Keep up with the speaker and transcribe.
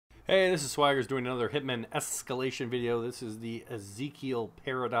Hey, this is Swaggers doing another Hitman Escalation video. This is the Ezekiel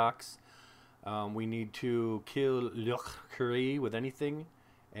Paradox. We need to kill Curry with anything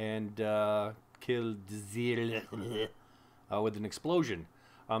and kill Dzir with an explosion.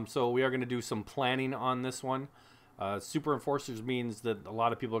 So we are going to do some planning on this one. Super Enforcers means that a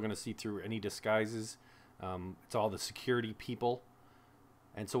lot of people are going to see through any disguises. It's all the security people.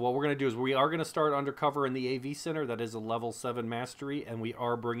 And so what we're going to do is we are going to start undercover in the AV Center. That is a level 7 mastery. And we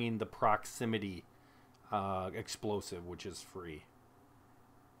are bringing the proximity explosive, which is free.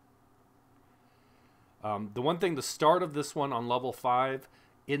 The one thing, the start of this one on level 5,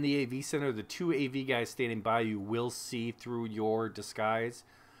 in the AV Center, the 2 AV guys standing by you will see through your disguise.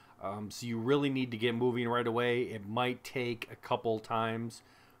 So you really need to get moving right away. It might take a couple times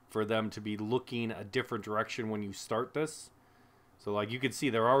for them to be looking a different direction when you start this. So like you can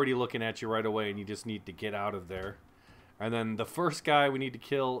see, they're already looking at you right away, and you just need to get out of there. And then the first guy we need to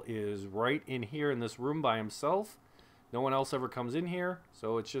kill is right in here in this room by himself. No one else ever comes in here,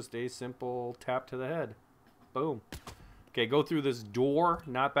 so it's just a simple tap to the head. Boom. Okay, go through this door,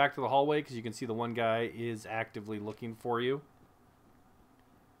 not back to the hallway, because you can see the one guy is actively looking for you.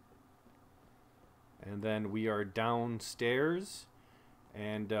 And then we are downstairs,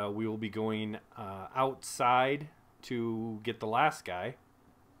 and we will be going outside to get the last guy.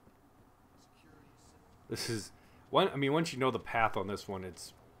 This is one. I mean, once you know the path on this one,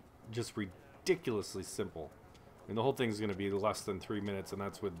 it's just ridiculously simple. I mean, the whole thing's going to be less than 3 minutes, and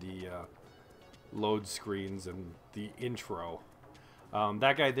that's with the load screens and the intro.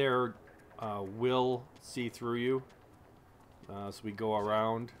 That guy there will see through you, so we go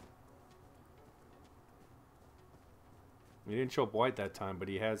around. He didn't show up white that time, but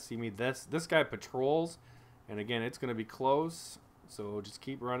he has seen me. This guy patrols. And again, it's going to be close, so just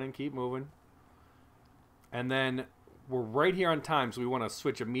keep running, keep moving. And then we're right here on time, so we want to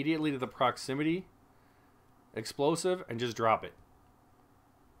switch immediately to the proximity explosive and just drop it.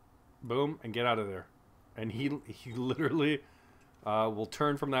 Boom, and get out of there. And he literally will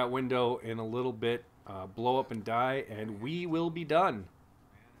turn from that window in a little bit, blow up and die, and we will be done.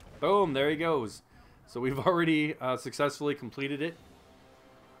 Boom, there he goes. So we've already successfully completed it.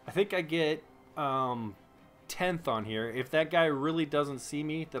 I think I get 10th on here. If that guy really doesn't see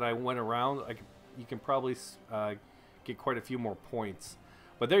me that I went around, you can probably get quite a few more points.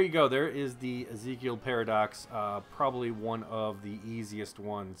 But there you go. There is the Ezekiel Paradox, probably one of the easiest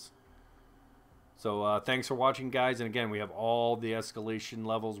ones. So thanks for watching, guys. And again, we have all the escalation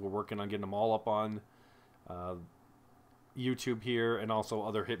levels. We're working on getting them all up on YouTube here, and also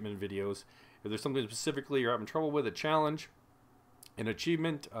other Hitman videos. If there's something specifically you're having trouble with, a challenge, an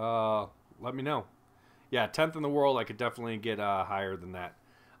achievement, let me know. Yeah, 10th in the world. I could definitely get higher than that.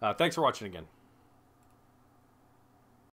 Thanks for watching again.